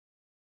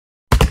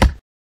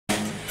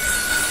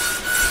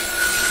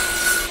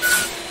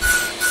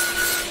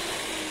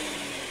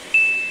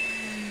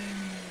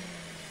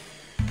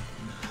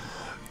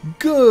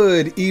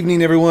Good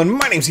evening, everyone.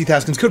 My name's Heath,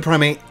 Haskins, Code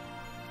Primate.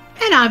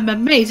 And I'm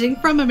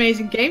Mumazing from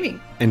Mumazing Gaming.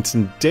 And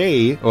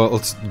today, well,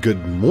 it's good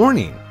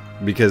morning,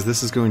 because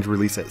this is going to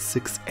release at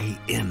 6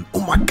 a.m. Oh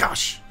my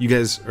gosh. You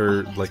guys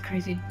are like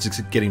crazy.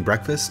 Just getting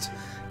breakfast,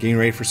 getting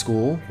ready for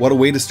school. What a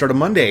way to start a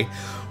Monday.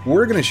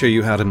 We're going to show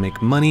you how to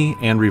make money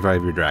and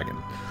revive your dragon.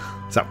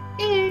 So,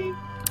 Yay.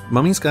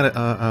 Mummy's got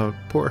a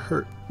poor,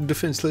 hurt,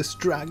 defenseless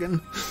dragon.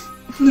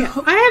 Yeah,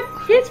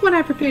 here's what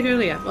I prepared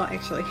earlier. Well,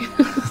 actually.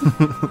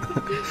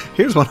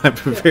 Here's what I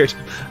prepared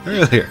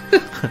earlier.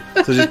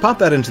 So just pop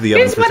that into the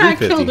oven Here's for what I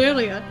 350. killed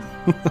earlier.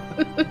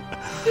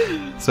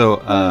 So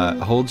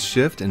hold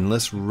shift and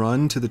let's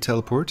run to the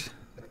teleport.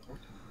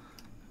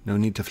 No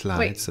need to fly.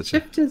 Wait, it's such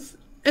shift is...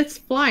 It's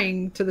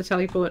flying to the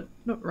teleport,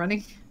 not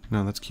running.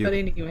 No, that's cute. But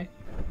anyway.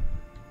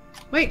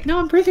 Wait, no,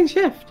 I'm pressing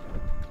shift.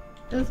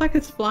 It's like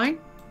it's flying.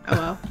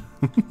 Oh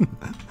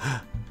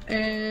well.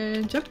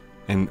 And jump.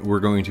 And we're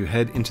going to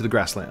head into the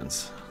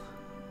grasslands.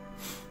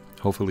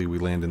 Hopefully we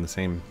land in the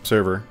same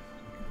server.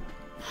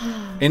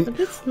 And but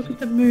let's look at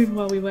the moon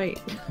while we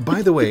wait.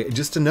 By the way,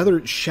 just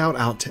another shout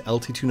out to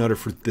LT2 Nutter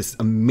for this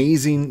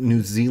amazing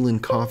New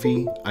Zealand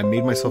coffee. I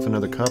made myself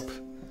another cup.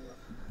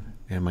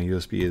 And my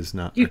USB is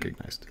not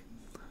recognized.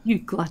 You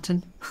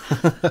glutton.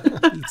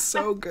 It's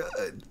so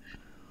good.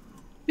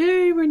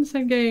 Yay, we're in the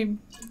same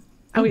game.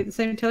 Are we at the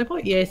same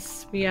teleport?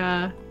 Yes, we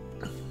are.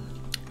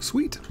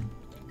 Sweet.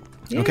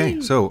 Yay.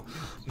 Okay, so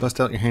bust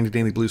out your handy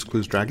dandy Blue's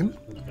Clues dragon.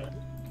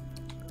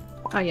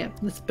 Oh yeah,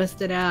 let's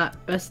bust it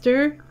out.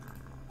 Buster.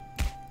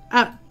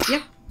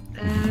 Yep.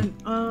 And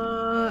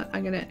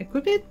I'm gonna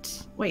equip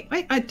it. Wait,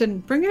 I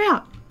didn't bring it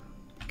out.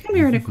 Come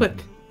here and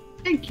equip.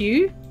 Thank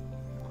you.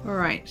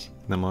 Alright.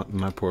 Now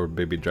my poor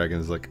baby dragon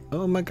is like,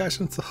 oh my gosh,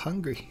 I'm so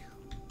hungry.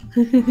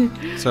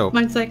 So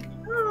mine's like,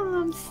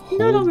 oh, I'm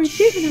no longer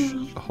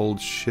juvenile.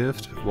 Hold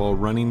shift while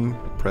running,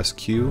 press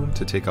Q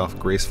to take off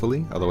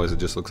gracefully, otherwise it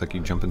just looks like you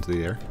jump into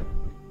the air.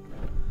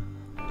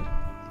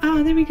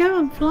 Oh, there we go,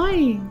 I'm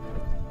flying.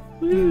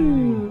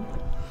 Woo.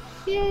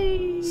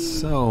 Yay.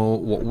 So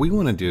what we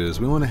want to do is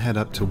we want to head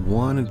up to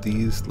one of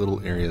these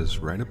little areas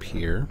right up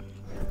here.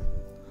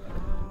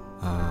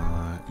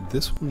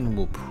 This one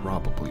will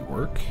probably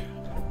work.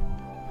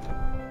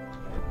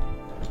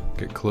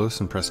 Get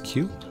close and press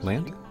Q.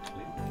 Land.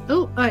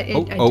 Oh, I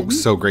didn't.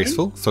 So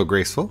graceful. So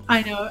graceful.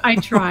 I know, I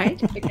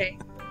tried. Okay.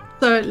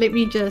 So let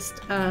me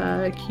just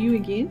Q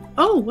again.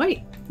 Oh,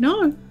 wait.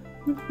 No.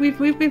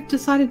 We've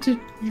decided to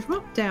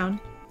drop down.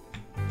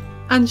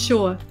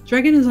 Unsure.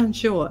 Dragon is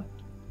unsure.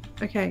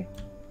 Okay.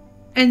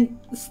 And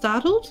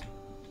startled?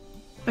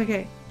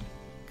 Okay.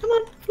 Come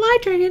on, fly,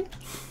 dragon.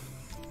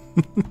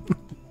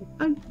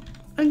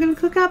 I'm gonna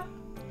click up.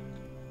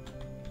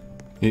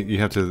 You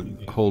have to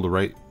hold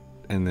right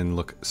and then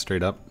look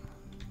straight up.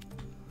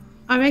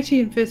 I'm actually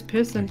in first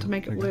person to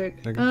make it work.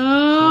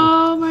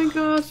 Oh my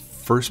gosh.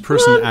 First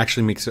person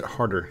actually makes it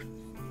harder.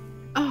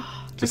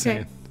 Oh, just okay.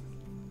 saying.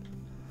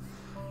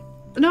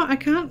 No, I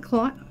can't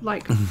climb.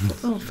 Like,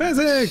 oh.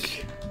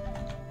 Fezzik!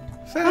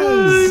 Fez!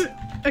 Oh,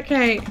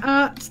 okay,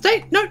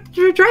 stay. No,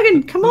 you're a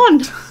dragon. Come on.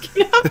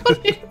 Get up on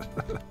it.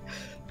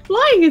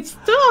 Flying its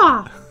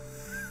star.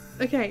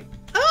 Okay.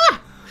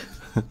 Ah!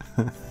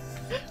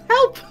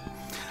 Help!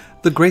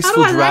 The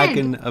graceful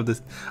dragon land? of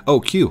this. Oh,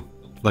 Q.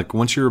 Like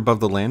once you're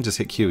above the land, just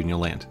hit Q and you'll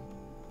land.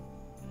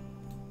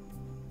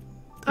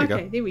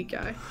 Okay, there we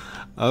go.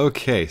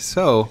 Okay,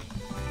 so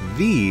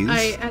these.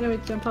 I know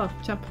it. Jump off.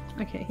 Jump.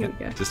 Okay, here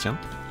we go. Just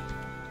jump.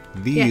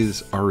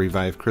 These are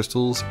revived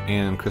crystals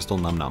and crystal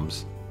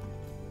num-nums.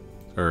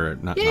 Or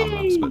not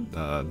num-nums,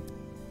 but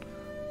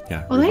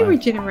yeah. Well, they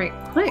regenerate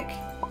quick.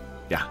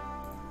 Yeah.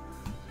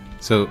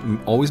 So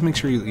always make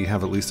sure you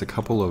have at least a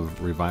couple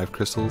of revived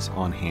crystals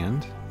on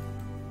hand.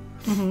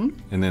 Mm-hmm.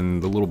 And then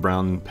the little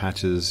brown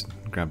patches,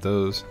 grab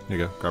those. There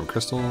you go. Grab a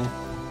crystal.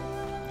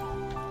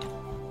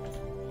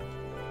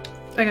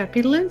 I got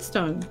beetle and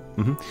stone.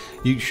 Mm-hmm.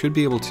 You should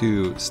be able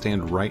to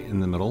stand right in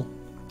the middle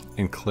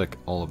and click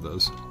all of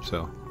those.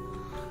 So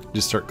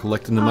just start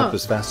collecting them up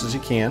as fast as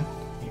you can.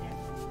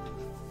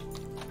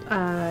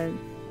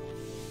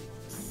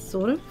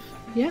 Sort of.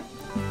 Yep.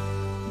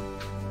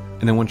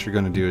 And then what you're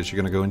going to do is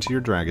you're going to go into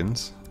your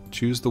dragons,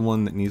 choose the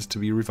one that needs to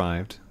be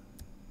revived,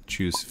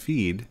 choose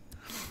feed,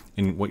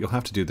 and what you'll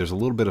have to do, there's a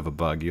little bit of a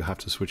bug. You'll have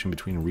to switch in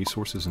between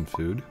resources and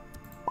food,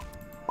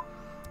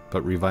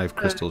 but revived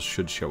crystals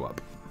should show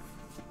up.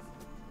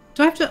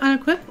 Do I have to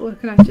unequip, or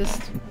can I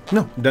just...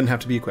 No, it doesn't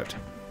have to be equipped.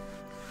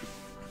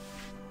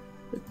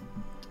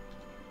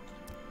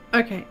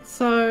 Okay,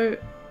 so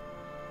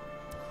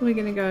we're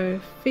going to go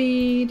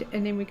feed,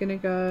 and then we're going to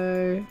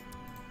go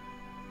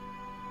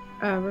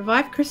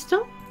revive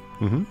crystal,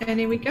 and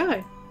then we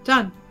go.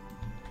 Done.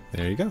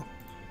 There you go.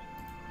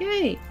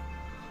 Yay.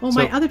 Well,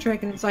 my other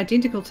dragon is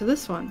identical to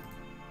this one.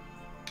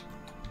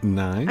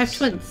 Nice. I have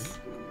twins.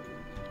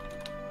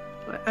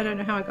 But I don't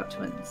know how I got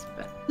twins,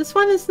 but this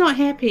one is not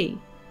happy.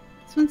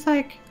 This one's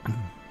like... I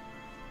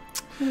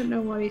don't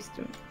know what he's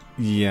doing.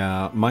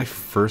 Yeah, my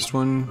first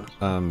one,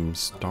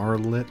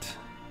 Starlit,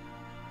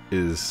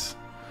 is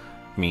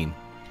mean.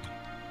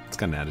 It's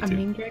got an A attitude.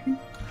 mean dragon?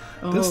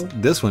 Oh.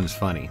 This one's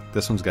funny.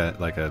 This one's got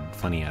like a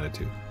funny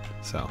attitude.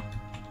 So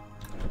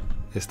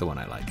it's the one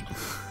I like.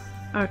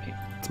 Okay.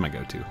 It's my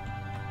go-to.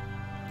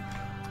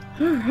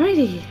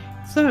 Alrighty.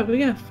 So, we're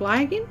going to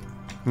fly again?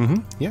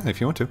 Yeah,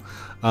 if you want to.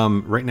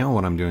 Right now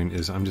what I'm doing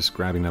is I'm just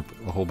grabbing up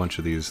a whole bunch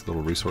of these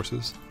little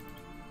resources.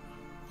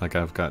 Like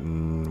I've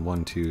gotten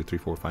 1, 2, 3,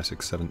 4, 5,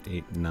 6, 7,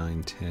 8,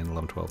 9, 10,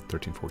 11, 12,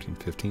 13, 14,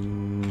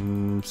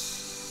 15,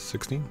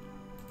 16.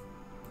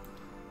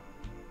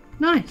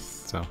 Nice.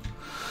 So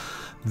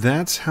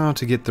that's how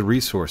to get the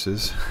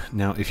resources.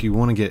 Now, if you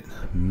want to get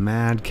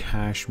mad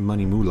cash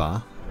money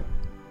moolah,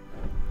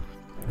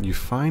 you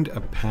find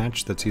a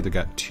patch that's either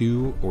got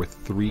 2 or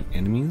 3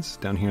 enemies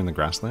down here in the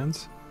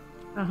grasslands.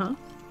 Uh-huh.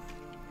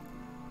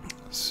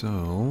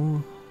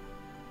 So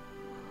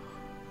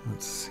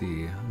let's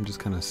see. I'm just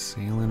kind of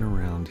sailing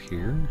around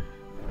here.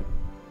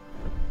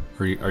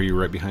 Are you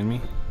right behind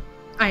me?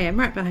 I am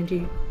right behind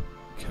you.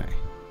 Okay.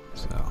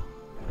 So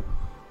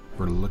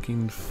we're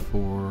looking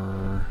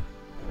for...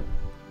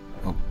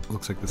 Oh,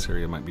 looks like this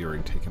area might be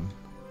already taken.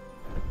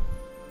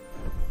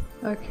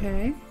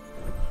 Okay.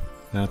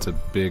 That's a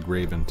big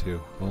raven too.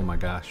 Oh my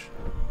gosh.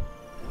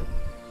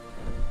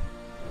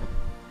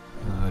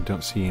 I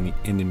don't see any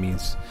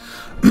enemies.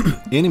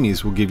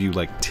 Enemies will give you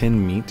like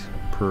 10 meat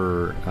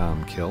per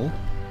kill.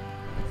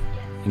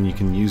 And you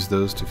can use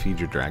those to feed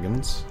your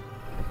dragons.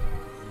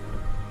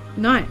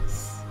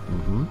 Nice.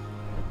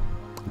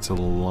 It's a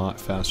lot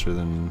faster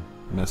than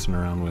messing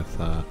around with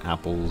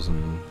apples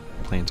and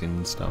planting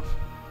and stuff.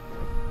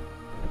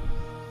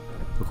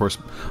 Of course,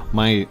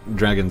 my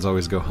dragons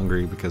always go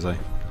hungry because I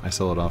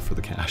sell it off for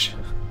the cash.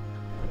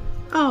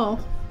 Oh.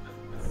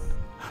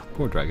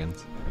 Poor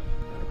dragons.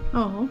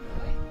 Oh.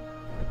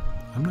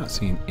 I'm not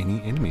seeing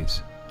any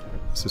enemies.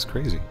 This is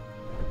crazy.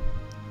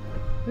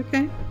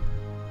 Okay.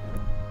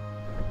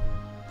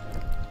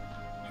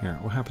 Here,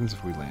 what happens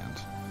if we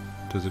land?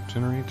 Does it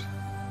generate?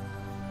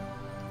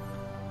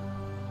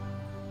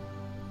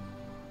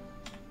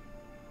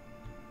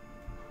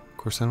 Of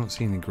course, I don't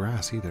see any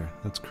grass either.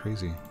 That's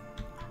crazy.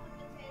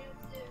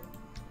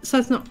 So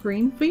it's not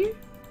green for you?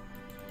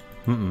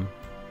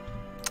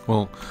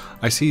 Well,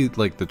 I see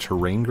like the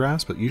terrain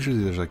grass, but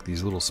usually there's like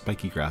these little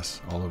spiky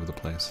grass all over the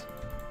place.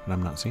 And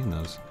I'm not seeing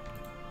those.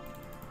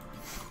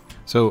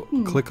 So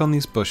click on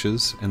these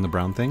bushes and the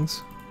brown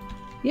things.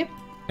 Yep.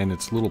 And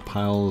it's little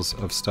piles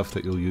of stuff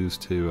that you'll use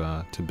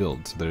to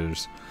build. So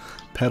there's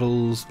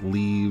petals,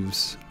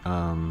 leaves.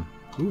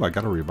 Ooh, I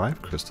got a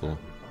revive crystal.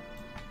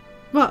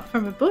 What,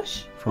 from a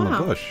bush? From a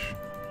bush.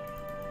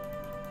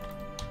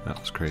 That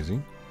was crazy.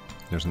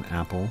 There's an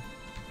apple.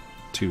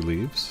 2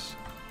 leaves.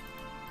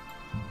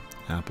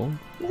 Apple.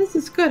 Yeah, this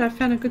is good. I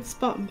found a good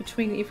spot in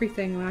between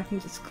everything where I can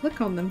just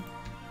click on them.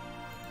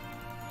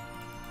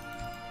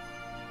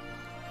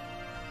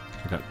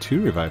 I got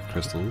 2 revive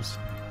crystals.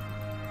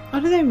 Why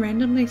do they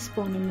randomly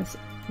spawn in this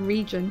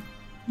region?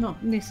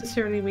 Not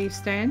necessarily where you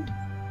stand?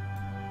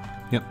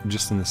 Yep,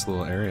 just in this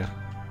little area.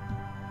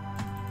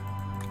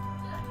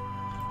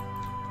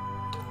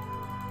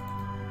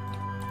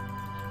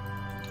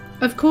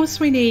 Of course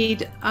we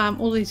need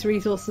all these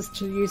resources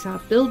to use our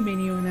build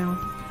menu in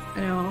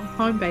our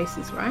home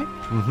bases, right?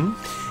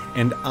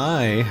 And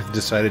I have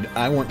decided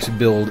I want to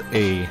build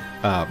a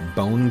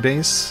bone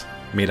base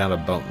made out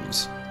of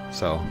bones.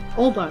 So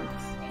All bones.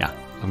 yeah,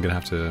 I'm gonna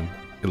have to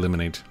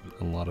eliminate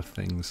a lot of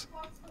things.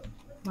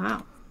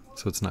 Wow.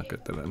 So it's not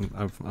good that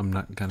I'm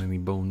not got any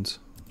bones.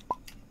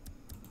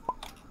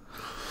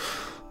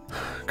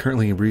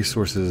 Currently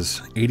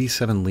resources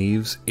 87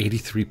 leaves,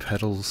 83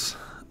 petals,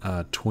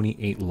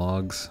 28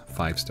 logs,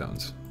 5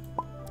 stones.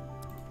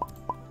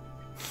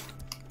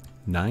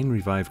 9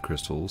 revive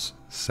crystals,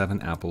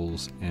 7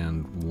 apples,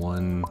 and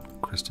 1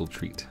 crystal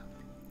treat.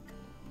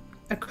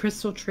 A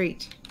crystal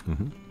treat.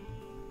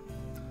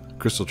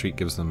 Crystal treat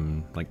gives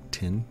them like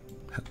 10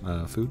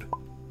 food.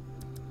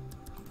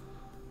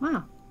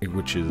 Wow.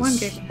 Which is... One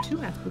gave me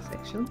 2 apples,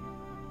 actually.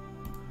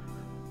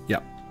 Yeah.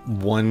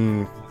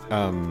 1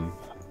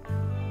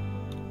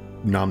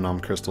 nom nom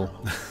crystal.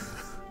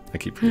 I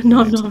keep forgetting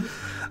Nom names.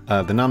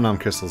 nom. The nom nom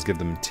crystals give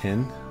them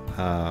 10.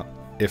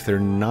 If they're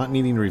not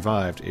needing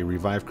revived, a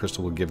revive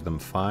crystal will give them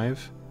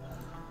 5.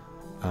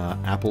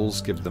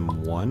 Apples give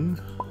them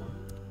 1.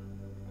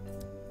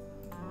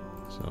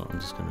 So I'm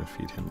just going to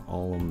feed him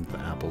all of the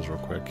apples real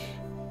quick.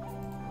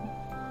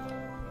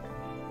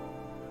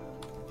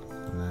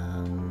 And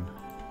then...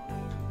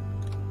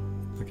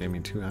 That gave me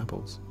 2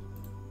 apples.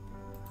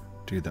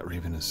 Dude, that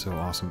raven is so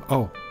awesome.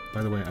 Oh,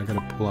 by the way, I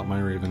gotta pull out my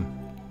raven.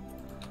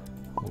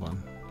 Hold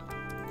on.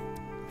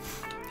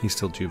 He's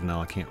still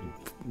juvenile. I can't,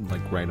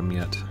 like, ride him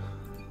yet.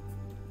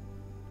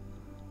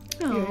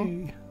 Oh.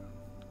 Yay.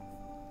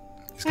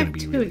 He's gonna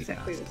be really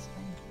exactly fast.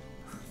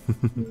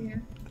 this one. Yeah.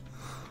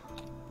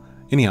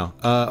 Anyhow,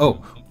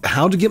 oh,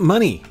 how to get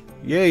money!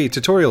 Yay,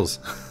 tutorials!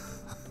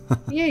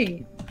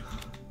 Yay.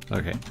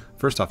 Okay,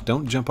 first off,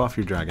 don't jump off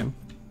your dragon.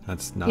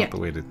 That's not the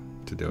way to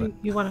do it.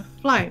 You want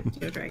to fly to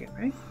your dragon,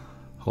 right?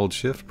 Hold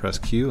shift, press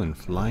Q, and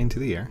fly into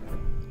the air.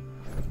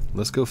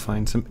 Let's go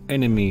find some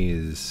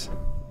enemies.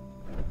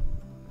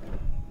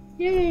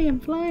 Yay, I'm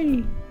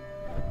flying.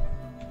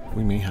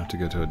 We may have to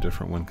go to a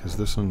different one because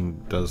this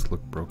one does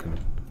look broken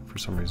for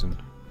some reason.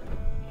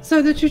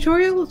 So the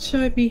tutorial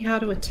showed me how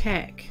to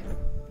attack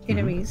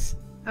enemies.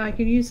 I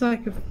can use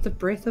like the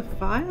breath of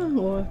fire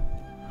or...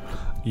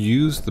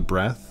 Use the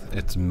breath.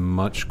 It's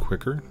much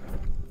quicker.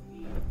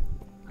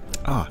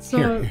 Ah,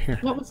 so here.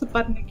 What was the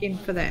button again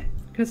for that?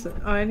 Because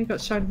I only got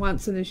shown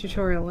once in the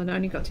tutorial and I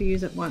only got to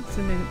use it once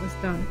and then it was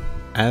done.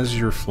 As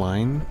you're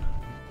flying,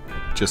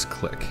 just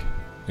click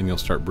and you'll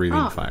start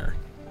breathing fire.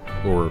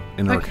 Or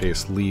in our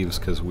case, leaves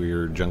because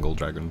we're jungle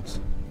dragons.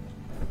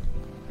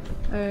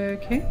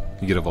 Okay.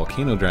 You get a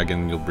volcano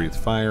dragon, you'll breathe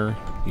fire.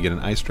 You get an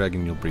ice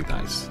dragon, you'll breathe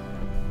ice.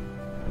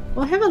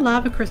 Well, I have a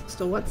lava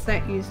crystal. What's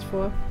that used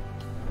for?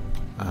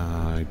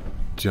 I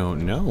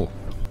don't know.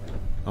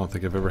 I don't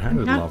think I've ever had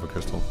a lava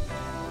crystal.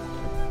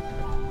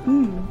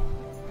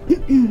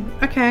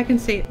 Okay, I can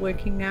see it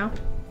working now.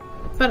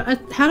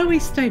 But how do we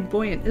stay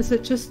buoyant? Is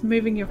it just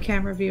moving your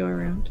camera view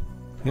around?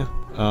 Yeah.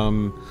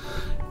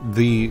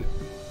 The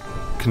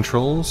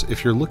controls,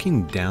 if you're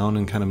looking down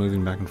and kind of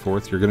moving back and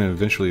forth, you're going to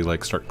eventually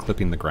like start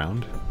clipping the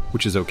ground,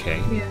 which is okay.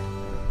 Yeah.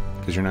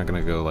 Because you're not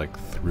going to go like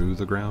through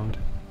the ground.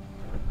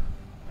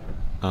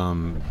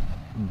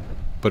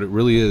 But it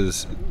really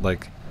is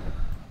like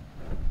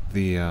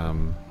the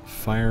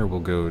fire will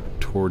go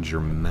towards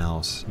your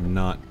mouse,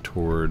 not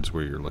towards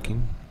where you're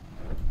looking.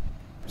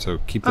 So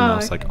keep the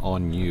mouse like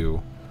on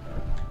you,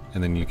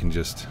 and then you can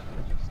just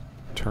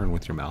turn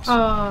with your mouse.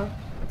 Oh,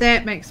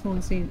 that makes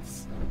more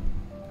sense.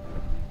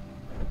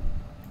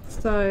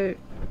 So,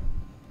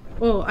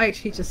 well, I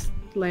actually just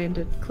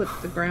landed,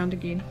 clipped the ground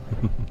again.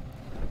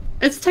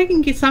 It's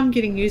taking some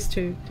getting used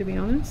to be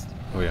honest.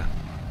 Oh yeah.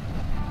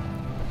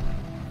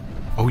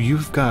 Oh,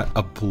 you've got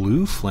a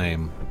blue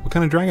flame. What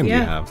kind of dragon do you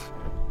have?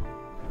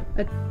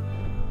 A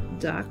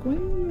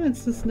Darkwing?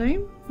 That's his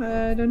name?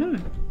 I don't know.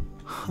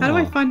 How do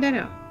I find that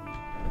out?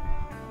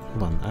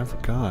 Hold on, I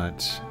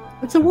forgot.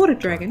 It's a water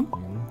dragon.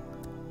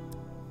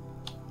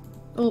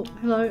 Oh,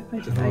 hello.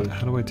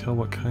 How do I tell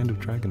what kind of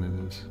dragon it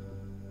is?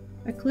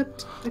 I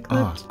clipped.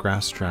 Ah,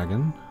 grass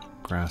dragon.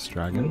 Grass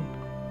dragon.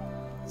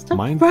 Stop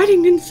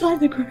riding inside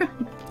the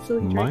ground.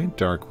 My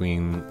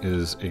Darkwing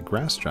is a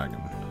grass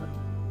dragon.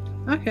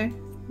 Okay,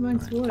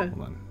 mine's water.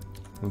 Hold on.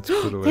 Let's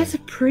put away. That's a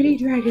pretty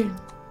dragon.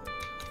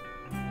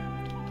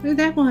 Look at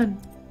that one.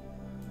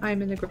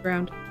 I'm in the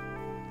ground.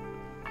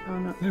 Oh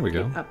no. There we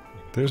go. Up.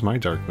 There's my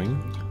Darkwing.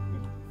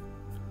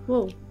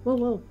 Whoa, whoa,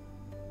 whoa.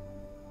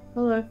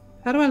 Hello.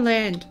 How do I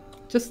land?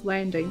 Just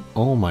landing.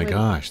 Oh my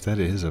gosh, that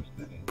is a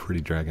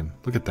pretty dragon.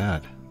 Look at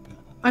that.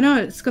 I know,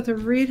 it's got the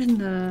red and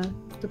the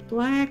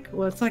black.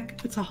 Well,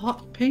 it's a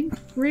hot pink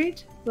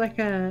red. Like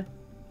a...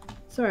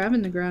 Sorry, I'm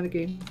in the ground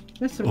again.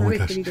 That's a really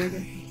pretty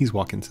dragon. He's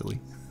walking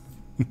silly.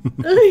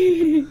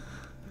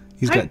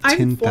 He's got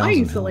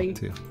 10,000 health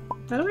too.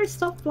 How do I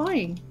stop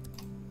flying?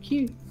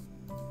 Q.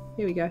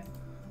 Here we go.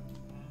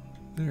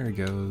 There he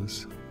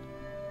goes.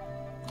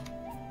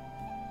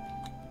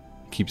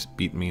 Keeps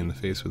beating me in the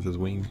face with his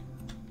wing.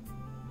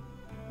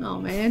 Oh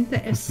man,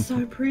 that is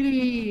so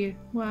pretty.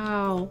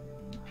 Wow.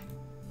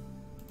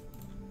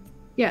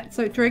 Yeah,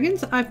 so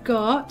dragons, I've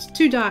got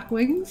 2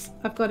 Darkwings.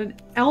 I've got an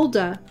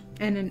elder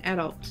and an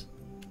adult.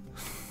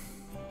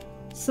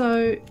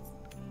 So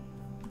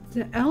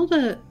the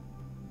elder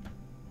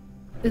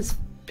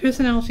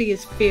personality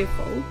is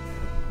fearful,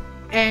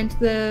 and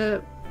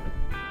the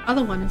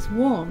other one is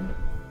warm.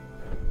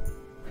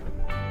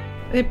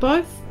 They're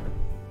both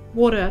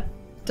water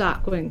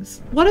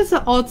Darkwings. What is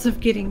the odds of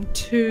getting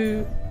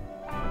 2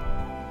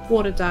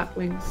 water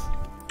Darkwings?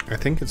 I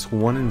think it's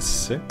 1 in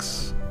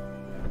 6.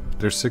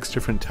 There's 6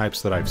 different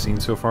types that I've seen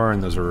so far,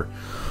 and those are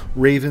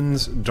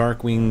ravens,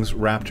 darkwings,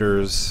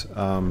 raptors,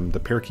 the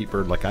parakeet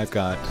bird like I've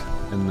got,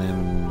 and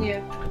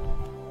then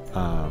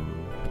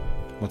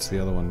what's the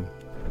other one?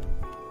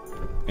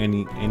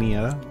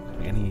 Anietta?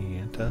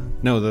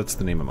 No, that's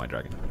the name of my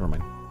dragon. Never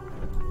mind.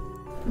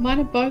 Mine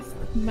are both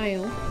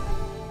male.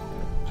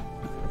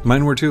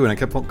 Mine were too, and I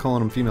kept calling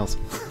them females.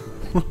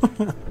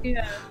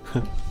 Yeah.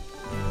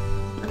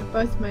 They're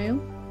both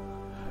male.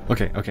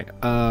 Okay.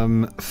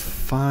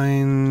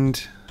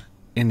 Find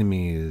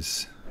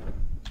enemies.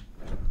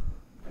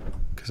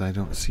 Because I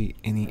don't see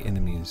any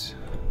enemies.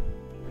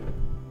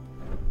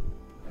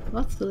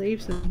 Lots of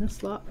leaves in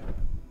this lot.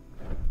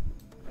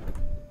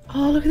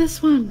 Oh, look at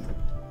this one.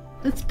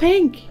 It's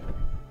pink.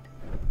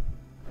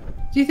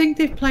 Do you think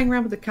they're playing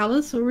around with the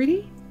colours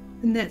already?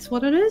 And that's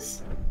what it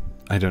is?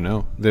 I don't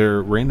know.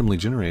 They're randomly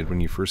generated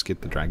when you first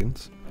get the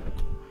dragons.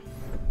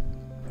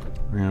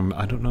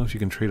 I don't know if you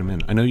can trade them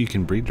in. I know you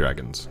can breed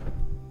dragons.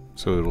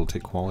 So it'll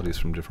take qualities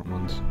from different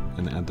ones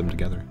and add them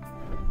together.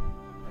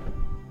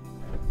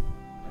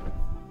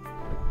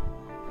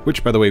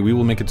 Which, by the way, we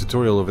will make a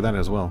tutorial over that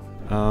as well.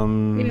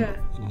 Yeah.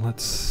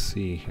 Let's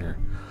see here.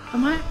 I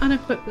might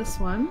unequip this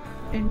one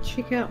and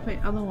check out my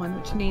other one,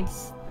 which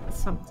needs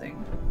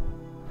something.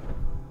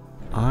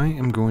 I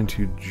am going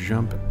to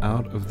jump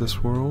out of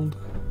this world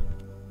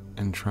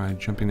and try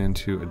jumping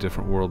into a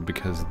different world,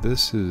 because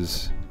this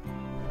is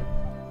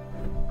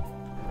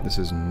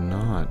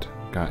not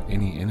got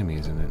any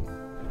enemies in it.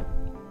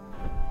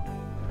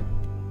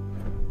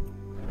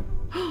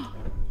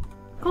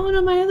 Oh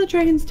no, my other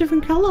dragon's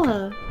different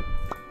color.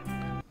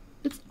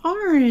 It's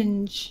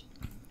orange.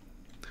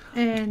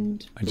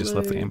 And I just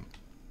left the game.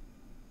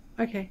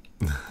 Okay.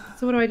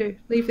 So what do?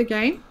 Leave the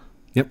game?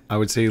 Yep, I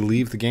would say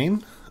leave the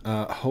game.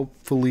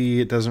 Hopefully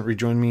it doesn't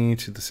rejoin me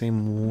to the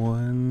same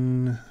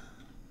one.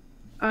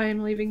 I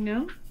am leaving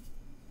now.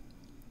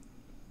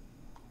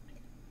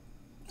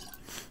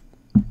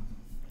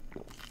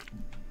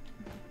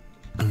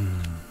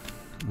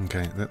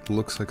 Okay, that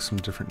looks like some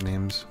different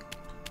names.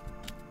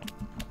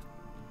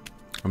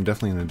 I'm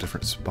definitely in a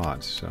different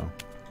spot, so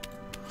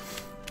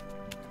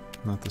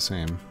not the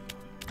same.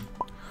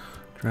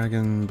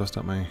 Dragon, bust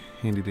out my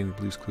handy dandy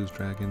Blue's Clues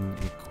dragon,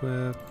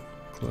 equip,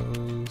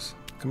 close.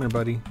 Come here,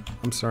 buddy.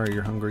 I'm sorry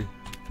you're hungry.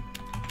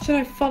 Should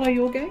I follow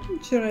your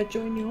game? Should I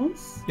join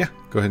yours? Yeah,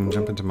 go ahead and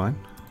jump into mine.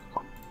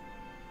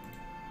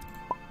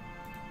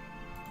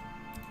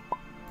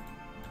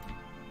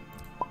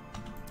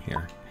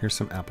 Here's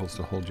some apples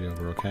to hold you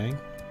over, okay?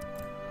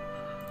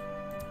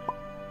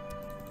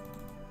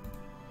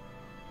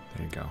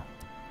 There you go.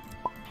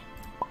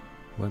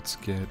 Let's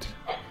get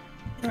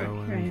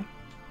going. Okay.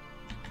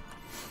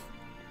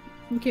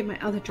 Let me get my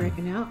other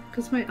dragon out,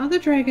 because my other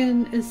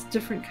dragon is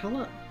different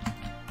color.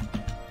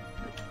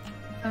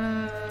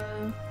 Let's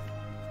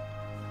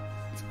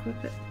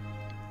equip it.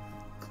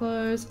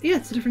 Close. Yeah,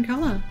 it's a different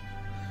color.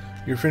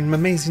 Your friend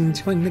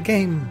Mumazing joined the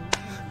game.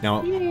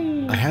 Now,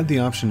 Yay. I had the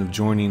option of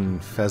joining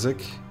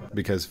Fezzik,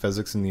 because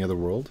Fezzik's in the other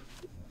world.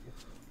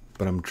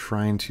 But I'm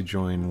trying to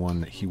join one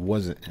that he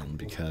wasn't in,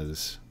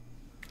 because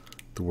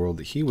the world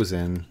that he was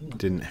in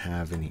didn't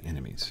have any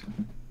enemies.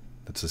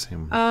 That's the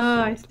same.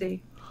 Ah, I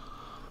see.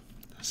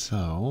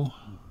 So,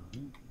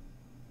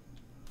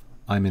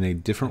 I'm in a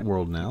different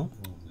world now.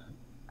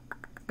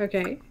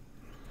 Okay.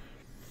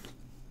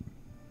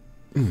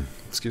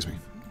 Excuse me.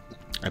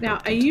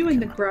 Now, are you in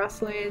the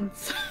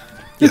grasslands?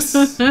 Yes.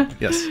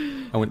 Yes.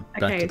 I went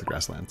back to the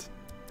grasslands.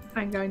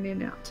 I'm going there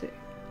now too.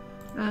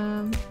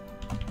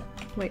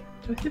 Wait,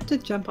 do I have to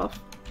jump off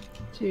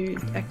to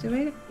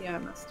activate it? Yeah, I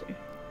must do.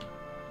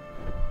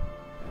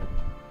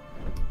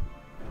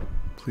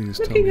 Please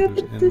tell me Looking there's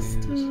up at this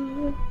enemies.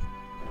 stuff.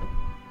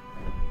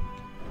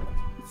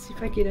 Let's see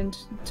if I get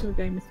into a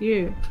game with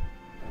you.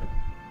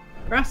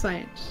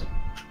 Grassland.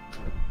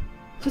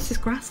 This is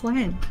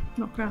grassland,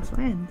 not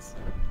grasslands.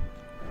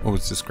 Oh,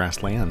 it's just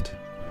grassland.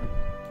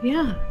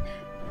 Yeah.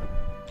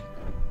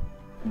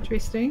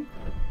 Interesting.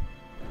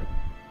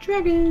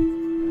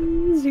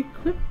 Dragons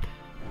equip.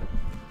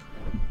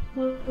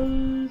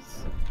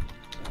 Close.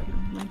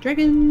 My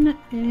dragon,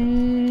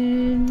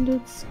 and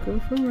let's go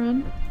for a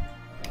run.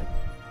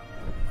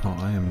 Oh,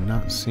 I am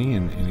not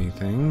seeing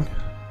anything.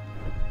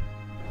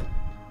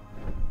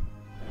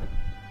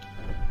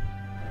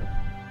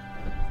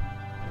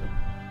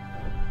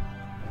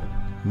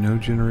 No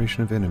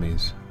generation of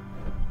enemies.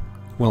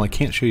 Well, I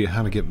can't show you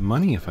how to get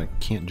money if I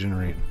can't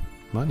generate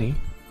money.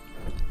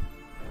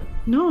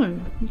 No,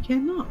 you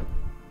cannot.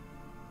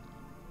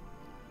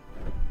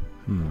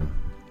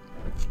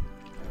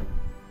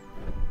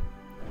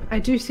 I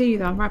do see you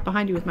though. I'm right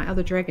behind you with my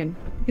other dragon.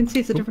 You can see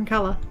it's a different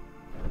color.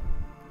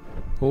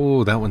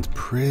 Oh, that one's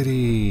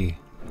pretty.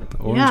 The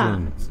orange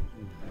one.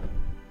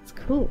 It's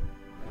cool.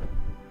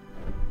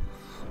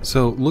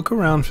 So look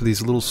around for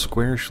these little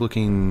squarish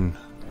looking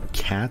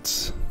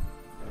cats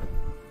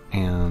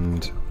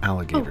and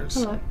alligators.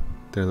 Oh,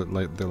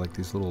 hello. They're like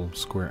these little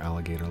square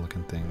alligator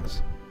looking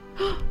things.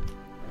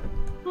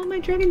 Oh, my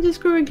dragon just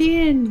grew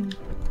again.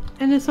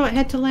 And so it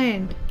had to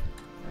land.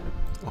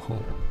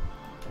 Oh.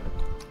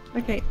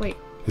 Okay, wait.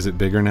 Is it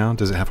bigger now?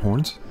 Does it have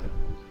horns?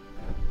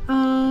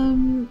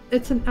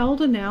 It's an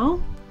elder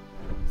now.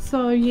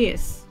 So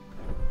yes.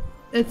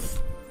 I'm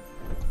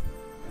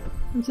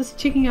just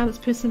checking out its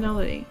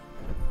personality.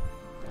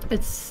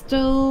 It's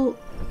still,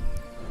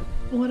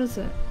 what is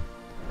it?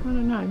 I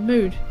don't know.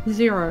 Mood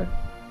 0.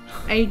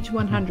 Age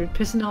 100.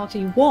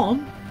 Personality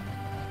warm.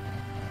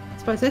 I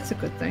suppose that's a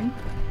good thing.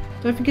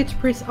 Don't forget to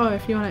press O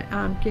if you want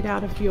to get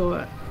out of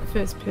your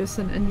first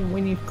person, and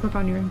when you click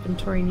on your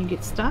inventory and you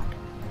get stuck.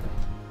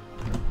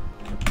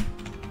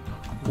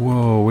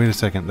 Whoa, wait a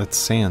second. That's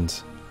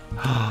Sans.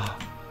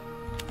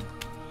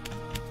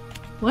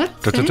 What?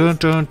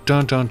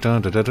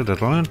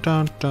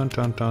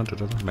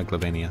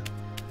 Megalovania.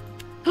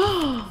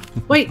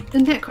 Wait,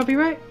 isn't that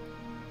copyright?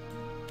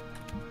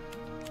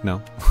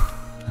 No.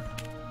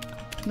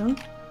 No?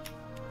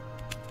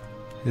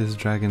 His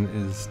dragon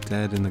is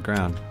dead in the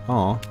ground.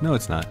 Oh, no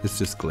it's not. It's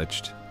just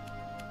glitched.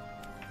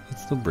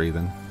 It's still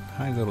breathing.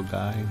 Hi, little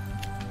guy.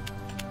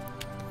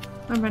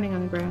 I'm running on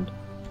the ground.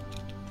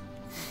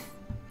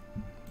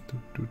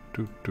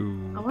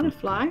 I want to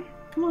fly.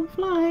 Come on,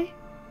 fly.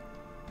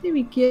 There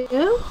we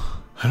go.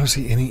 I don't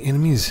see any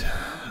enemies.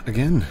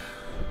 Again.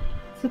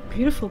 It's a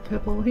beautiful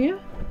purple here.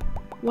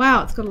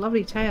 Wow, it's got a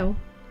lovely tail.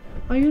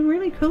 Oh, you're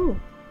really cool.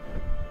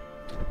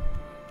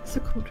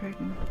 What's the cool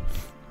dragon?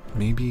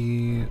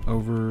 Maybe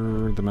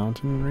over the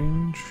mountain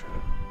range?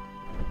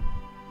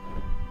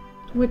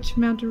 Which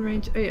mountain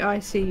range? Oh, I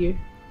see you.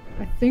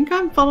 I think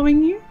I'm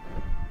following you.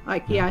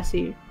 Like, yeah, I see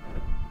you.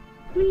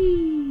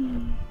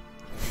 Whee!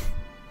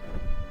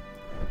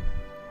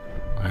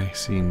 I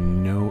see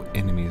no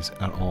enemies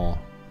at all.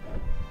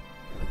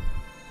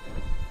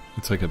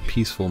 It's like a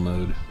peaceful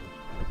mode.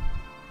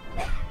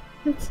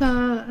 It's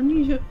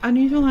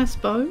unusual, I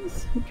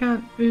suppose. We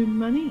can't earn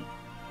money.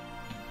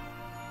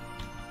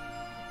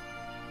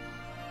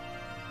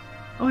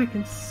 Oh, I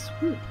can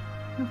swoop.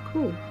 How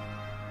cool.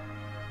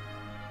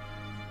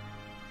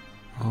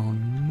 Oh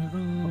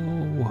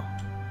no.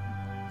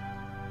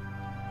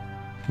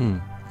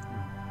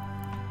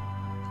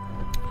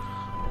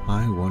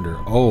 I wonder.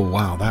 Oh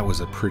wow, that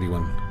was a pretty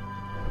one.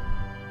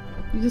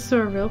 You just saw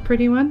a real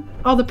pretty one?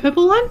 Oh, the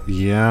purple one?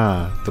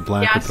 Yeah, the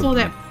black Yeah, I with saw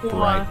the that before.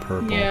 bright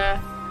purple. Yeah,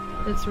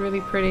 it's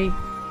really pretty.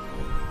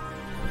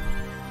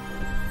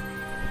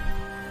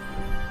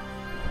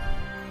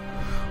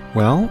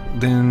 Well,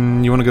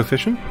 then you want to go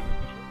fishing?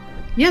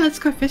 Yeah, let's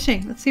go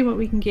fishing. Let's see what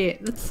we can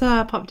get. Let's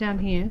pop down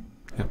here.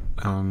 Yep.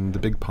 The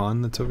big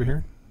pond that's over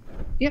here.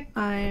 Yep,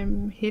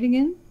 I'm heading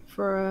in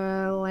for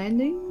a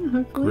landing,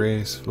 hopefully.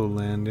 Graceful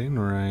landing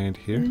right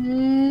here.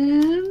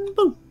 And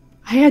boom.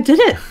 Hey, I did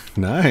it!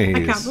 Nice.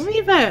 I can't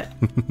believe it!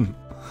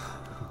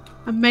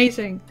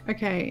 Amazing.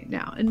 Okay,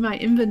 now in my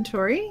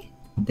inventory,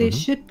 there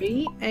should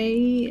be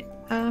a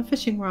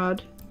fishing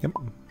rod. Yep.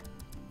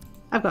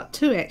 I've got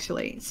 2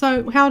 actually.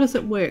 So how does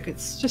it work?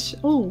 It's just...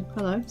 Oh,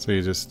 hello. So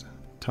you just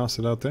toss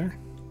it out there,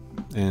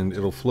 and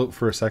it'll float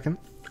for a second,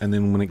 and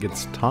then when it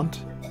gets taut,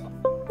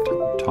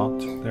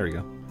 there we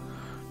go.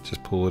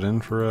 Just pull it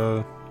in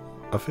for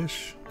a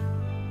fish.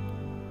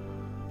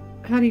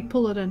 How do you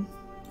pull it in?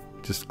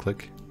 Just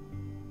click.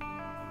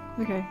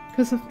 Okay,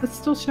 because it's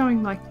still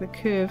showing like the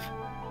curve.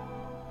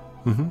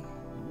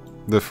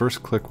 The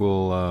first click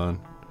will...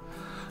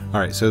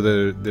 Alright, so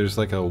there's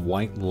like a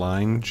white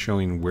line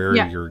showing where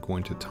you're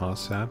going to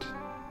toss at.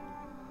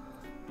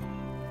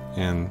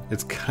 And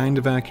it's kind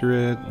of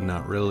accurate,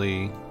 not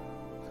really.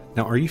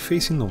 Now, are you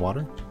facing the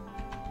water?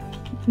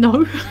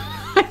 No,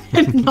 I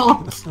did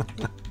not.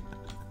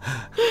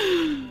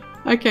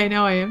 Okay,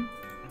 now I am.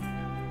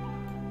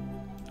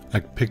 I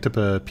picked up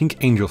a pink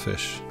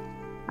angelfish.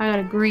 I got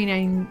a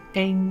green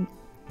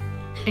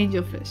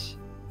angelfish.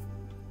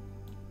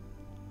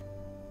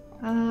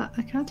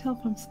 I can't tell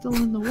if I'm still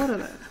in the water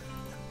though.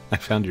 I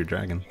found your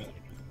dragon.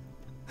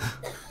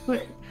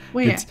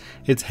 Where?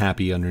 It's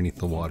happy underneath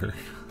the water.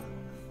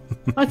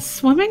 Oh, it's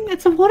swimming?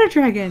 It's a water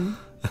dragon.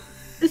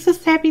 It's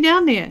just happy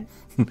down there.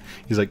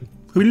 He's like,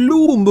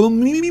 hello,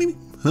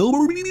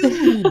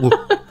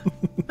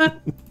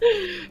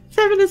 it's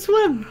having a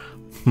swim.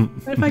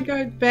 But if I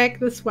go back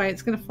this way,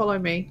 it's going to follow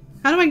me.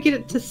 How do I get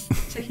it to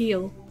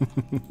heal?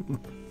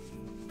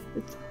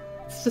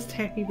 It's just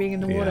happy being in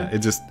the water. Yeah,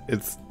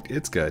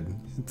 it's good.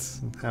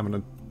 It's having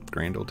a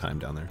grand old time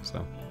down there.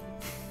 So.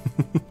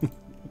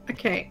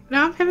 Okay,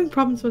 now I'm having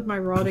problems with my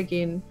rod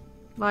again.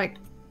 Like,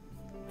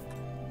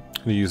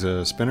 you use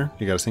a spinner?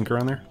 You got a sinker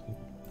on there?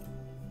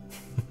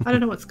 I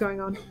don't know what's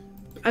going on.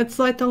 It's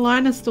like the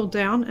line is still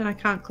down and I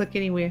can't click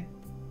anywhere.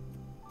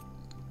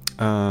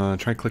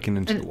 Try clicking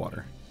into the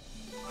water.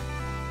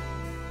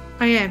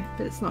 I am,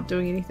 but it's not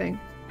doing anything.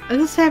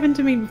 This happened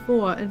to me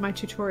before in my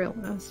tutorial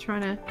when I was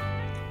trying to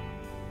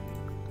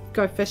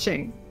go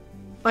fishing.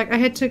 Like, I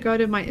had to go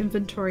to my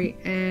inventory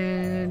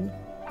and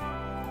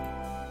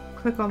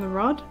click on the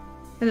rod,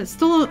 and it's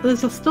still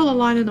there's still a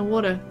line in the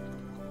water,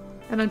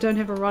 and I don't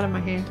have a rod in my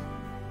hand.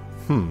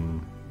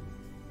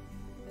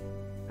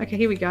 Okay,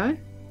 here we go.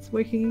 It's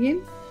working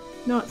again.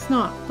 No, it's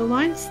not. The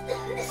line's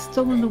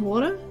still in the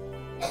water,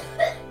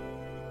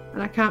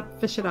 and I can't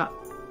fish it up.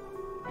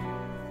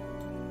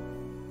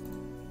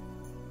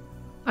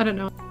 I don't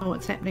know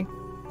what's happening.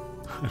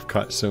 I've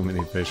caught so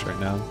many fish right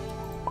now.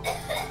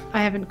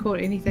 I haven't caught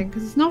anything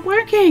because it's not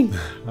working.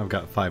 I've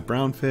got 5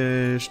 brown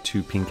fish,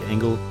 2 pink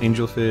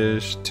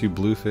angelfish, 2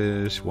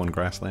 bluefish, 1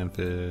 grassland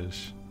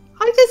fish.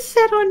 I just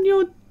sat on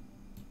your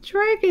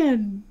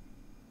dragon.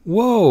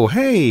 Whoa,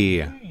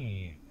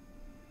 hey!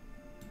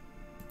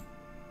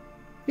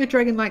 Your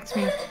dragon likes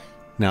me.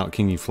 Now,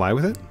 can you fly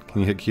with it?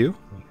 Can you hit Q?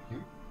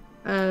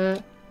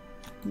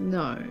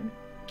 No.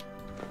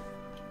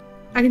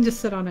 I can just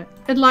sit on it.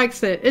 It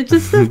likes it. It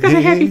just has got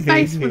a happy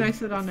face when I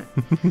sit on it.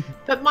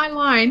 But my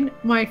line,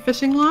 my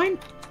fishing line,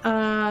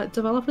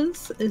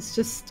 developers, is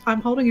just, I'm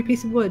holding a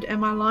piece of wood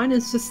and my line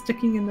is just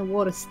sticking in the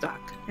water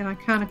stuck and I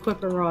can't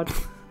equip a rod.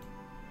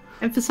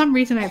 And for some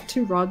reason I have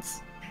 2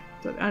 rods,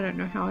 but I don't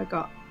know how I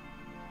got.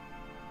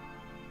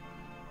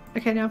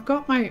 Okay, now I've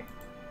got my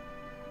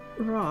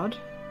rod.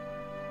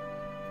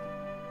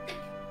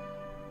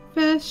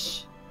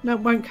 Fish. No, it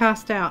won't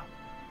cast out.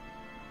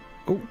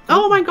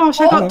 Oh my gosh,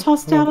 I got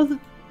tossed out of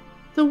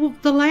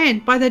the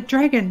land by that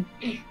dragon.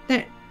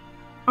 That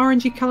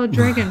orangey coloured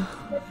dragon.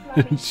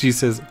 She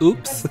says,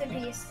 oops.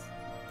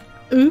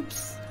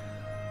 Oops.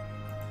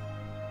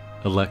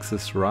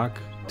 Alexis Rock,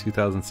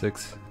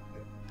 2006.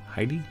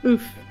 Heidi?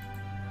 Oof.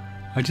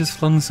 I just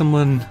flung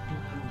someone.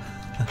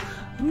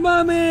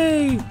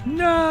 Mummy!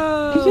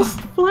 No! You just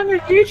flung a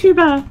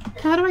YouTuber.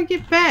 How do I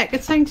get back?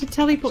 It's saying to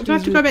teleport. Do I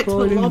have to go back to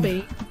the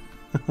lobby?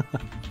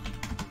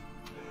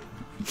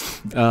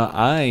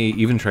 I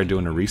even tried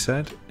doing a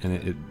reset, and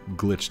it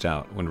glitched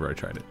out whenever I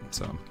tried it.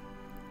 So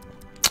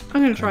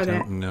I'm going to try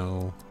that.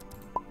 No.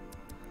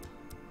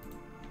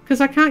 Because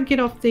I can't get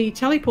off the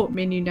teleport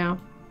menu now.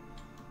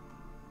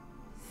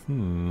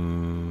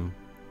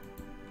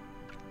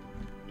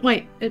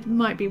 Wait, it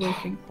might be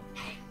working.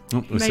 Oh,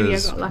 it Maybe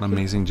says I got lucky.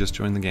 Mumazing just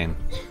joined the game.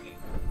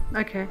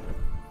 Okay.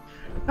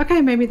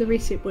 Okay, maybe the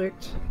reset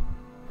worked.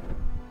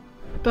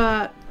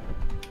 But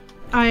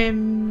I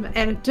am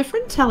at a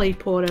different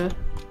teleporter.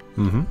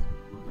 Mm-hmm.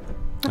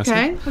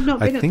 Okay, I've not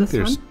been I at think this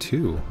there's one.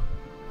 2.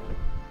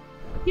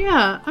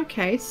 Yeah,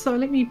 okay, so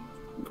let me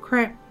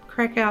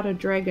crack out a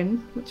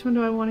dragon. Which one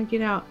do I want to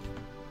get out?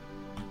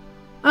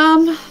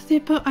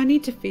 I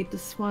need to feed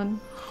this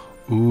one.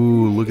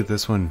 Ooh, look at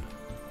this one.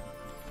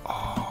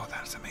 Oh,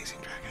 that's amazing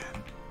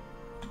dragon.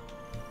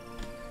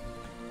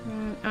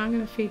 I'm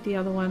going to feed the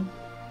other one.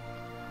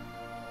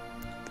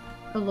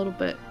 A little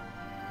bit.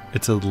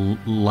 It's a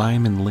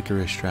lime and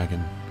licorice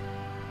dragon.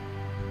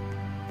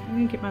 I'm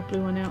going to get my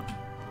blue one out.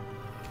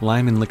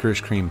 Lime and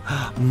licorice cream.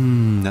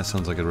 That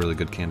sounds like a really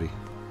good candy.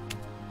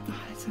 Oh,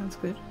 that sounds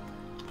good.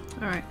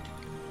 Alright.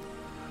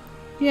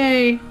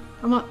 Yay!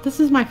 This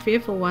is my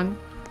fearful one.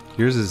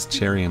 Yours is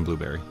cherry and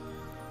blueberry.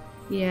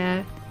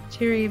 Yeah,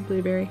 cherry and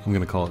blueberry. I'm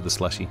gonna call it the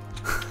slushy.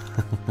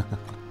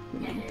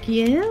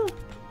 Yeah.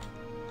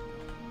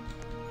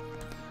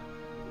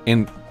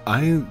 And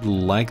I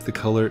like the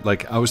color.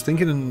 Like, I was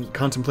thinking and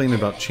contemplating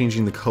about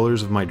changing the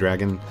colors of my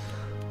dragon,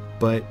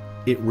 but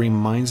it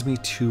reminds me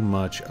too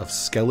much of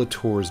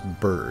Skeletor's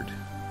bird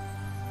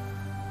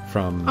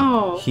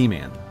from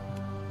He-Man.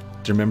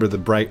 Do you remember the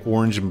bright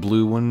orange and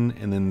blue one?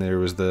 And then there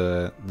was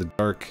the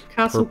dark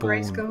Castle purple.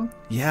 Grayskull.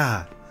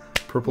 Yeah,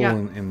 purple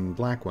and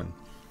black one.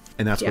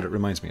 And that's what it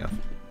reminds me of.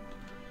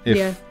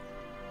 If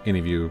any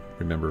of you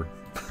remember.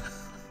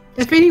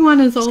 If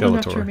anyone is old Skeletor.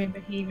 enough to remember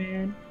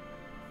He-Man.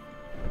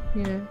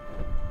 Yeah.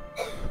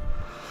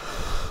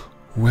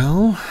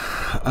 Well,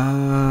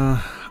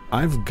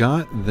 I've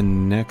got the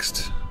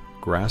next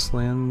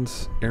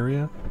grasslands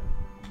area.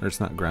 Or it's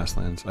not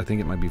grasslands. I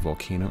think it might be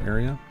volcano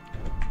area.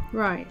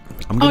 Right.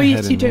 I'm Oh, gonna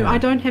yes, head you in do. there. I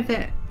don't have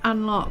that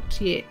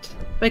unlocked yet.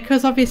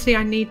 Because obviously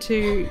I need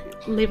to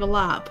level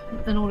up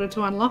in order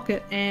to unlock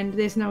it, and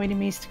there's no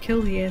enemies to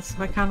kill here,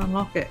 so I can't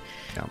unlock it.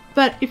 Yeah.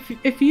 But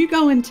if you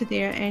go into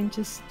there and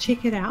just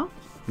check it out.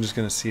 I'm just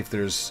gonna see if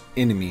there's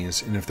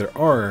enemies, and if there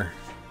are,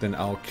 then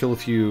I'll kill a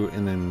few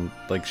and then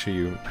like show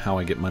you how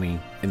I get money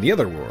in the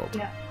other world.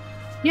 Yeah.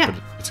 Yeah.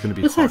 But it's gonna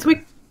be Besides,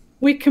 hard.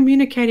 we're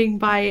communicating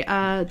by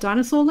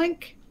dinosaur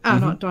link.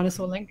 Not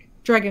dinosaur link.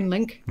 Dragon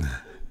link.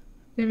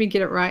 Let me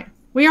get it right.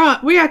 We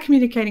are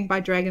communicating by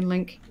Dragon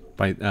Link.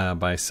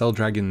 By Cell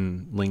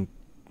Dragon Link.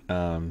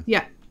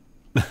 Yeah.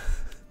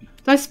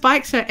 Those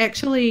spikes are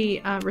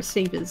actually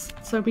receivers,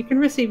 so we can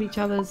receive each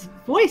other's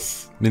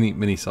voice.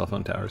 Mini cell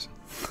phone towers.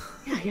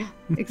 Yeah,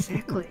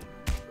 exactly.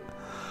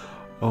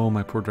 Oh,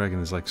 my poor dragon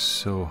is like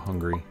so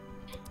hungry.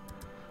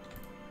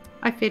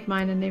 I fed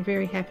mine and they're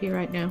very happy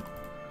right now.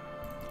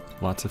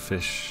 Lots of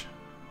fish.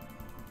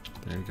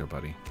 There you go,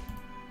 buddy.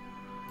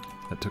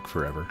 That took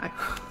forever.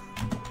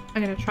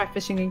 I'm gonna try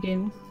fishing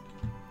again.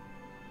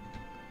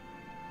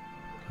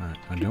 Alright,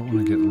 I don't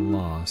want to get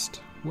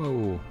lost.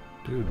 Whoa,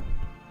 dude.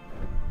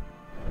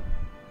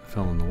 I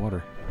fell in the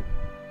water.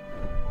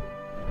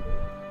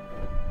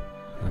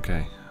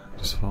 Okay,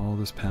 just follow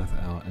this path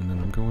out, and then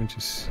I'm going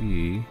to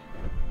see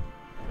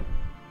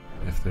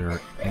if there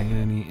are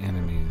any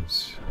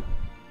enemies.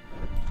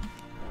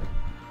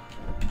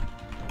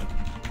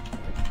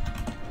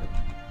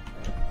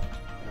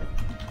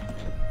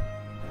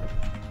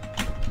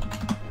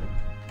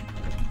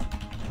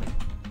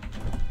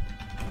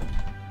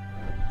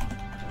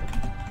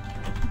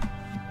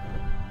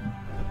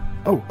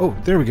 Oh,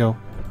 there we go.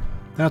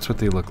 That's what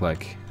they look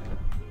like.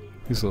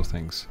 These little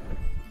things.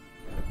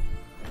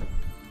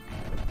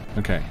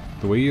 Okay,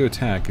 the way you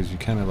attack is you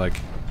kind of like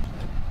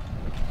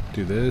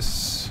do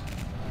this.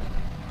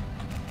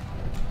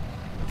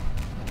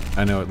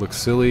 I know it looks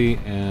silly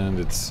and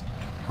it's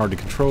hard to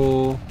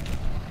control.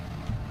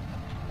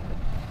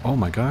 Oh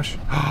my gosh.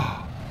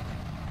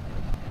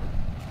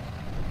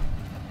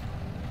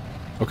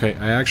 Okay,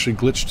 I actually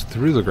glitched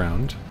through the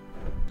ground.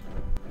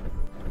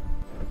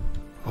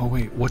 Oh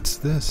wait, what's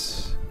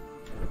this?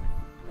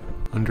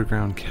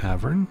 Underground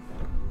cavern?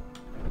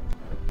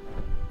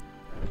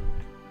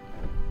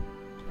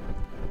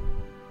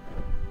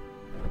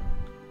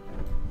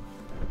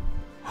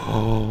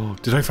 Oh,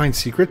 did I find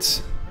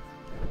secrets?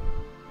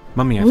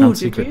 Mummy, I found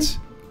secrets.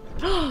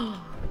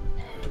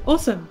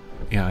 Awesome.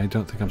 Yeah, I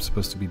don't think I'm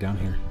supposed to be down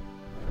here.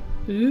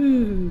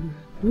 Ooh.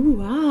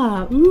 Ooh,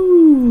 ah.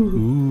 Ooh.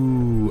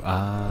 Ooh,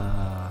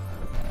 ah.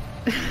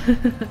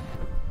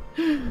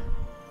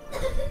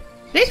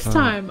 Next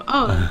time.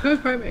 Oh, go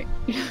probate.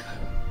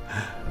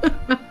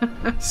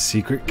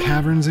 Secret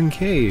caverns and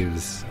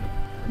caves.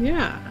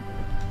 Yeah.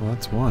 Well,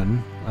 that's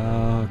one.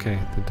 Okay,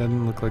 it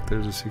doesn't look like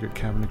there's a secret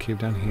cavern or cave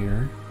down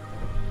here.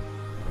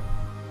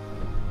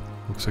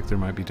 Looks like there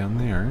might be down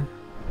there.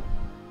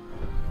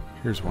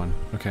 Here's one.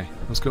 Okay,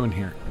 let's go in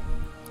here.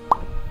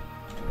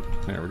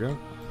 There we go.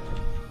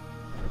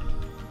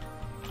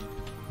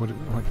 What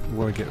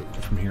do I get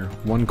from here?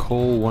 One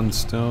coal, one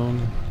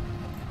stone.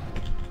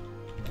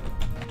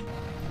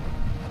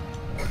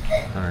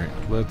 Alright,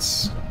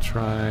 let's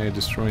try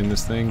destroying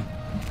this thing.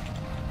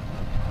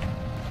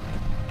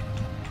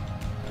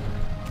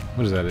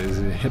 What is that? Is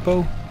it a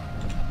hippo?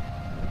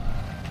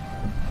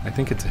 I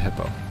think it's a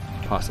hippo.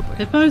 Possibly.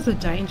 Hippos are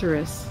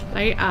dangerous.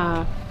 They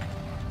are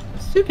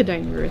super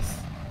dangerous.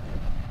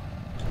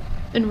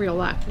 In real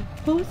life,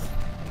 of course.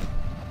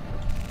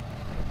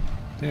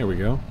 There we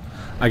go.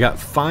 I got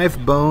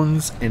 5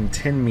 bones and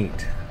 10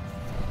 meat.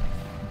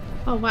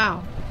 Oh,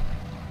 wow.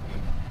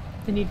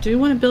 Then you do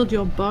want to build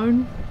your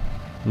bone.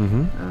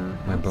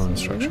 Mm-hmm. My bone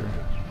structure.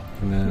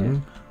 And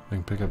then I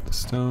can pick up the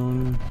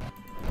stone.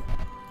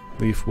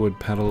 Leaf wood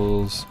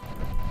petals.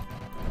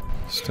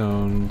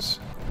 Stones.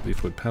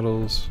 Leaf wood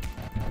petals.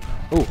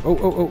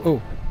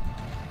 Oh.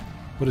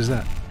 What is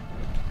that?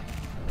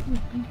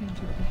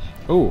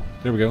 Oh,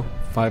 there we go.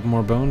 5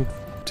 more bone,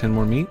 10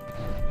 more meat.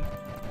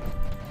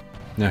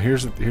 Now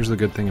here's the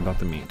good thing about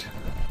the meat.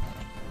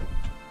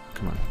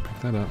 Come on, pick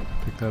that up,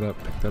 pick that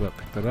up, pick that up,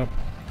 pick that up.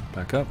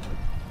 Back up.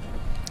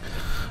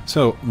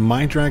 So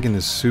my dragon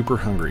is super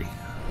hungry,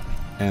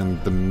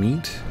 and the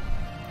meat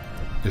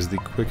is the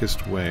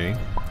quickest way.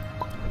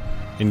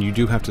 And you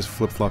do have to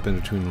flip-flop in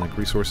between like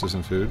resources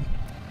and food.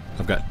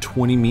 I've got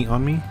 20 meat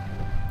on me.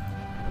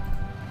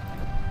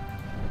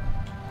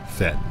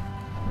 Fed.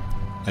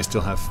 I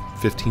still have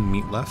 15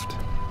 meat left.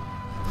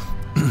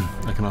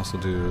 I can also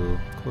do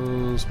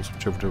close. We'll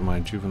switch over to my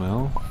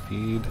juvenile.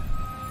 Feed.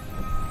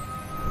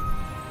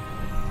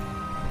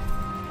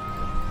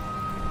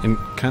 And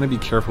kind of be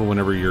careful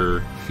whenever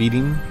you're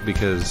feeding,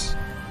 because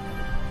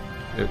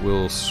it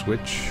will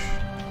switch.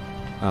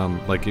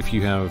 Like if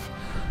you have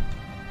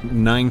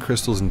 9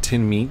 crystals and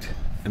 10 meat,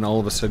 and all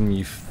of a sudden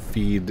you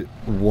feed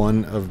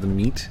 1 of the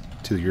meat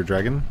to your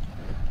dragon,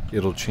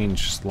 it'll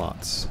change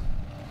slots.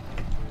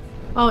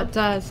 Oh, it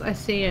does. I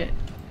see it.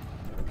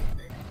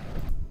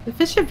 The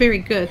fish are very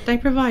good. They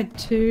provide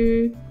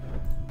 2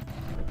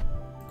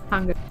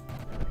 hunger.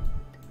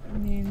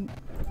 And then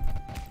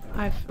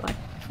I've like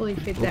fully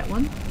fed that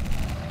one.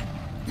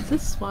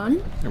 This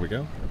one. There we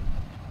go.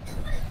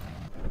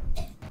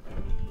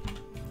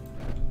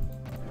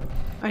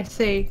 I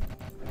see.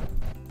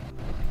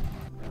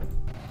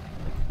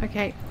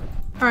 Okay.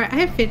 Alright, I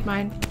have fed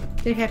mine.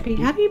 They're happy.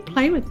 How do you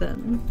play with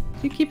them?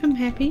 Do you keep them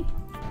happy?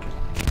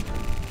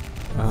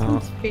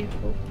 Sounds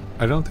fearful.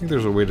 I don't think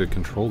there's a way to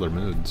control their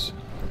moods.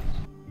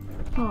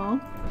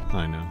 Oh.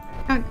 I know.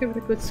 Can't give it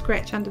a good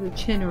scratch under the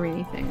chin or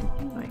anything.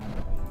 Like.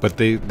 But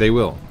they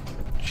will.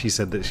 She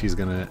said that she's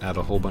going to add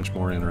a whole bunch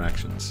more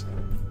interactions.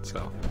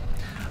 So,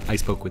 I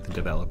spoke with the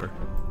developer.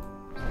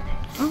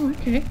 Oh,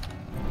 okay.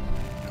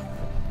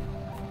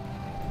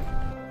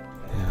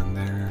 And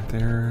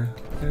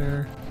there.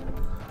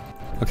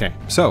 Okay,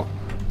 so,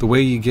 the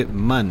way you get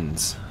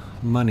monies.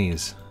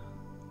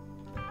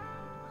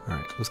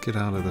 Alright, let's get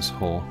out of this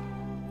hole.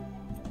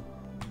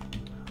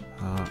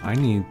 I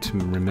need to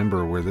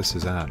remember where this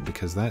is at,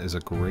 because that is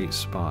a great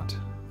spot.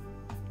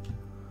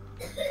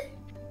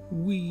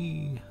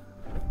 Whee!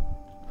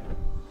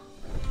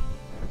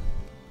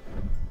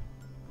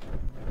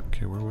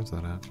 Okay, where was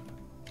that at?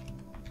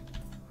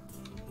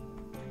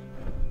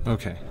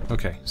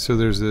 Okay, so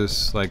there's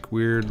this like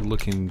weird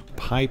looking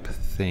pipe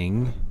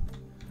thing.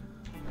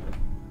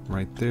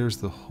 Right there's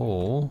the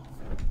hole.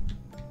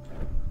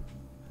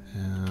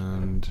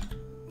 And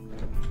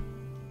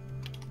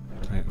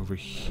right over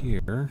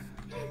here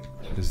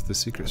is the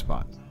secret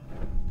spot.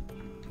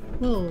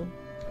 Whoa.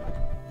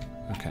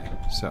 Okay,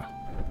 so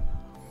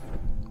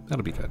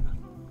that'll be good.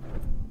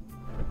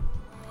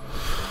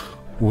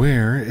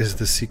 Where is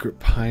the secret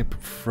pipe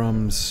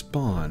from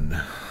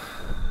spawn?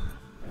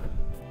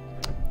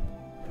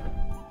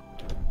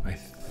 I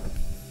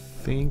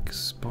think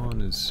spawn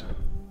is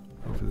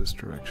over this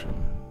direction.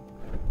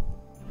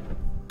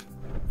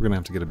 We're gonna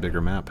have to get a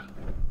bigger map.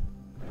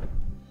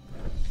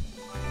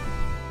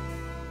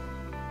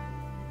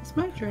 Is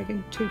my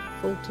dragon too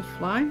full to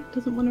fly?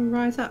 Doesn't want to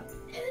rise up.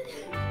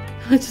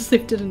 I just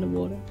left it in the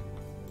water.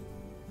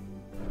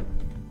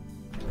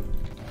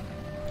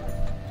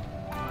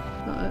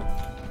 Oh.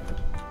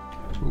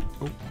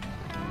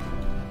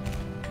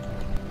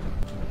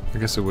 I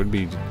guess it would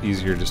be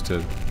easier just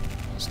to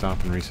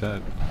stop and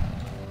reset.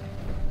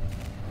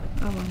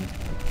 I want it.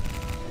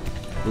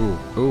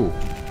 Ooh,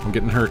 I'm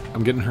getting hurt.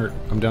 I'm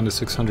down to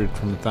 600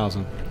 from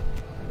 1,000.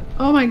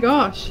 Oh my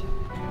gosh.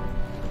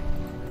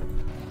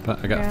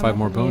 But I got 5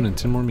 more bone and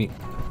 10 more meat.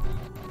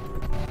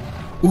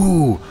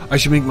 Ooh, I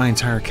should make my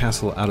entire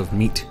castle out of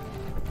meat.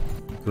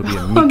 It'll be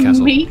a meat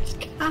castle.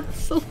 Meat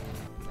castle.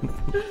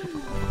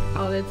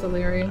 Oh, that's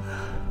hilarious.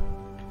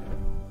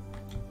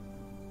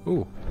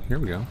 Ooh, here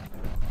we go.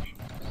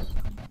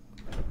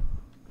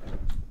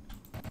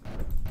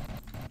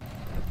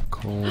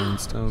 Coal and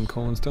stone,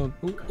 coal and stone.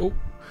 Oh, oh.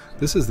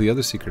 This is the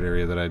other secret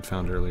area that I'd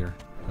found earlier.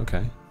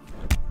 Okay.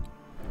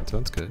 So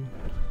that's good.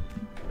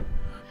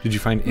 Did you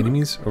find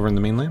enemies over in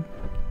the mainland?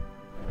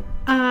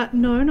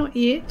 No, not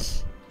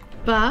yet.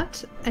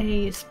 But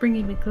a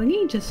Springy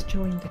McClingy just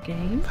joined the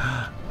game.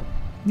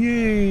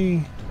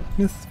 Yay!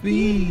 Miss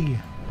V!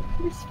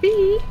 Miss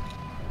V!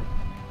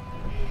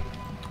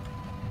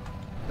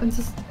 And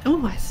just,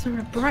 oh, I saw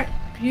a bright,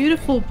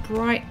 beautiful,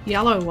 bright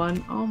yellow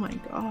one. Oh my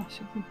gosh,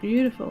 it's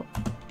beautiful.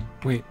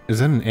 Wait, is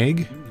that an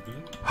egg?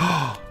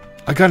 I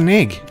got an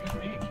egg!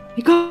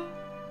 You got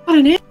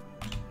an egg?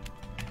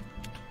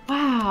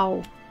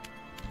 Wow.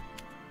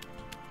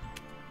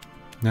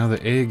 Now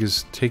the egg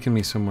is taking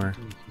me somewhere.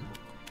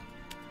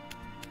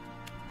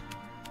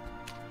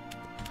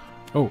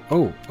 Oh,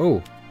 oh,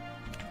 oh.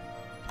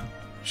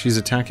 She's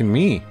attacking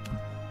me.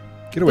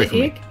 Get away The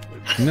from egg?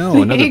 me. No,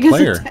 The another egg is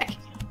player. attacking.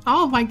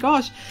 Oh my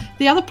gosh.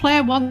 The other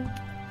player won,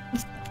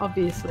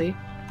 obviously.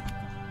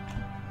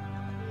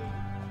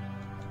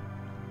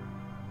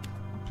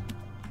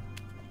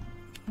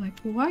 Like,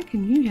 why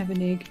can you have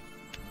an egg?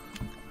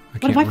 I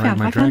can't have I ride found?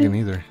 my I found dragon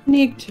either. an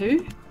egg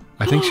too?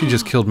 I think she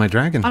just killed my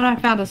dragon. And I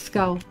found a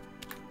skull.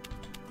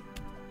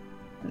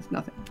 That's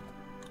nothing.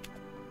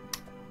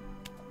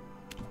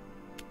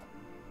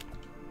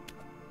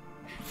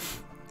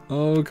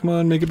 Oh, come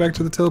on, make it back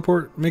to the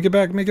teleport. Make it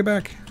back, make it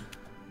back.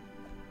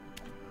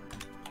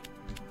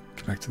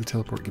 Get back to the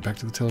teleport, get back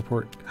to the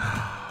teleport.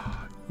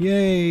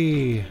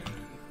 Yay!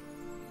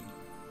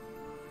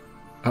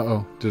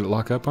 Uh-oh, did it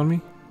lock up on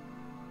me?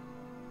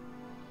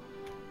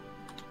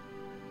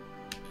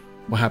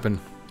 What happened?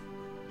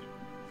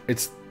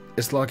 It's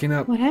locking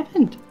up. What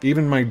happened?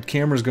 Even my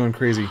camera's going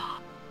crazy.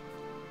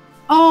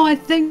 Oh, I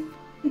think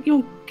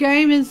your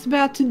game is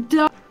about to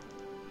die.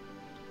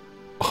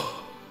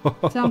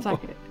 Sounds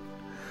like it.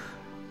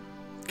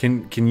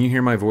 Can you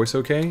hear my voice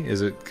okay?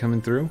 Is it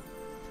coming through?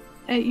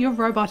 You're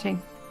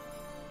roboting.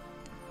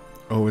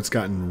 Oh, it's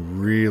gotten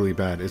really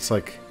bad. It's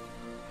like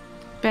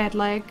Bad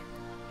lag.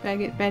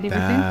 Bad everything.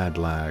 bad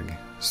lag.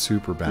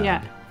 Super bad.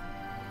 Yeah.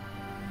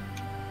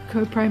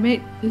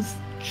 Co-primate is,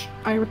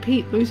 I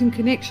repeat, losing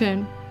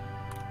connection.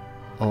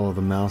 Oh,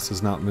 the mouse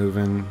is not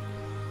moving.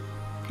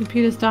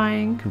 Computer's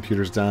dying.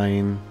 Computer's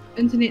dying.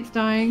 Internet's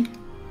dying.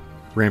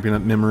 Ramping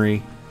up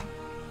memory.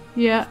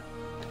 Yeah.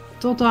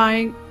 It's all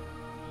dying.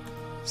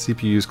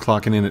 CPU's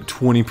clocking in at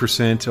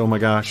 20%. Oh my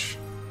gosh.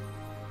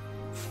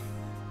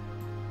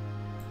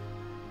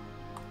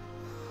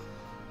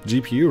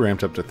 GPU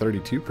ramped up to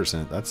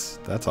 32%.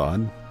 That's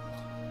odd.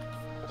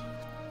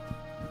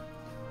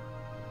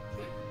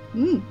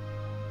 Mm.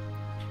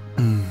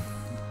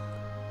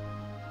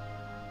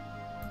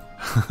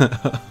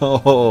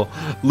 Oh,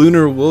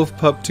 Lunar Wolf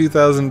Pup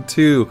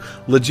 2002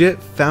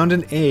 legit found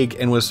an egg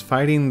and was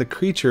fighting the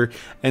creature,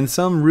 and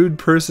some rude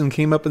person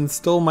came up and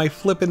stole my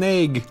flippin'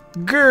 egg.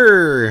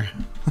 Grr!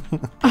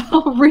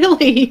 Oh,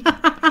 really?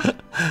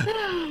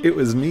 It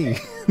was me.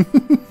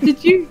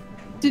 Did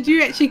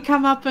you actually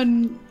come up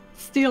and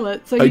steal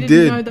it? So you I didn't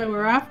did. know they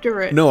were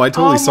after it? No, I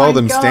totally Oh saw my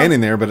them God.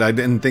 standing there, but I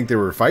didn't think they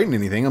were fighting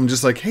anything. I'm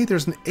just like, hey,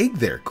 there's an egg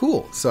there.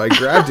 Cool. So I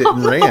grabbed it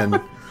and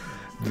ran.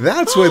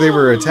 That's why they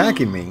were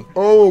attacking me.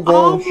 Oh,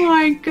 Oh gosh.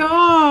 my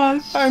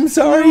gosh. I'm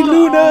sorry,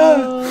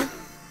 Luna.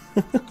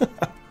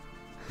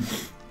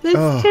 That's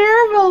Oh.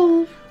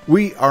 terrible.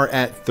 We are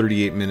at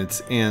 38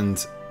 minutes,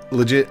 and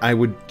legit, I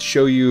would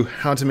show you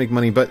how to make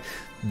money, but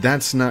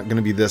that's not going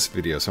to be this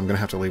video, so I'm going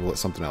to have to label it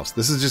something else.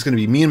 This is just going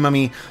to be me and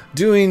Mummy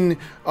doing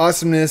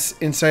awesomeness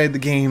inside the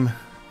game,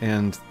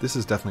 and this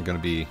is definitely going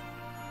to be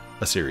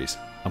a series.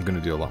 I'm going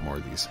to do a lot more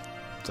of these.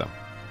 So,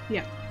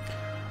 Yeah,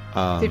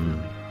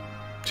 definitely.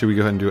 should we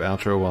go ahead and do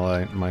outro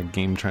while my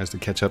game tries to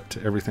catch up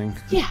to everything?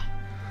 Yeah,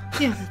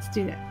 let's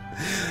do that.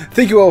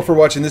 Thank you all for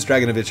watching this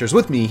Dragon Adventures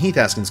with me, Heath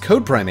Haskins,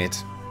 Code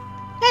Primate.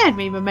 And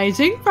me,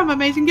 Mumazing from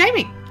Amazing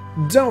Gaming.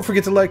 Don't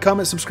forget to like,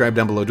 comment, subscribe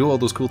down below. Do all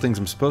those cool things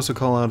I'm supposed to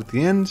call out at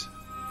the end.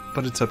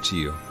 But it's up to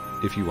you.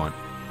 If you want,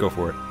 go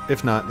for it.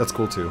 If not, that's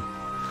cool too.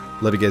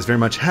 Love you guys very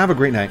much. Have a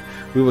great night.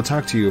 We will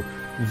talk to you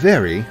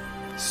very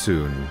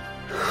soon.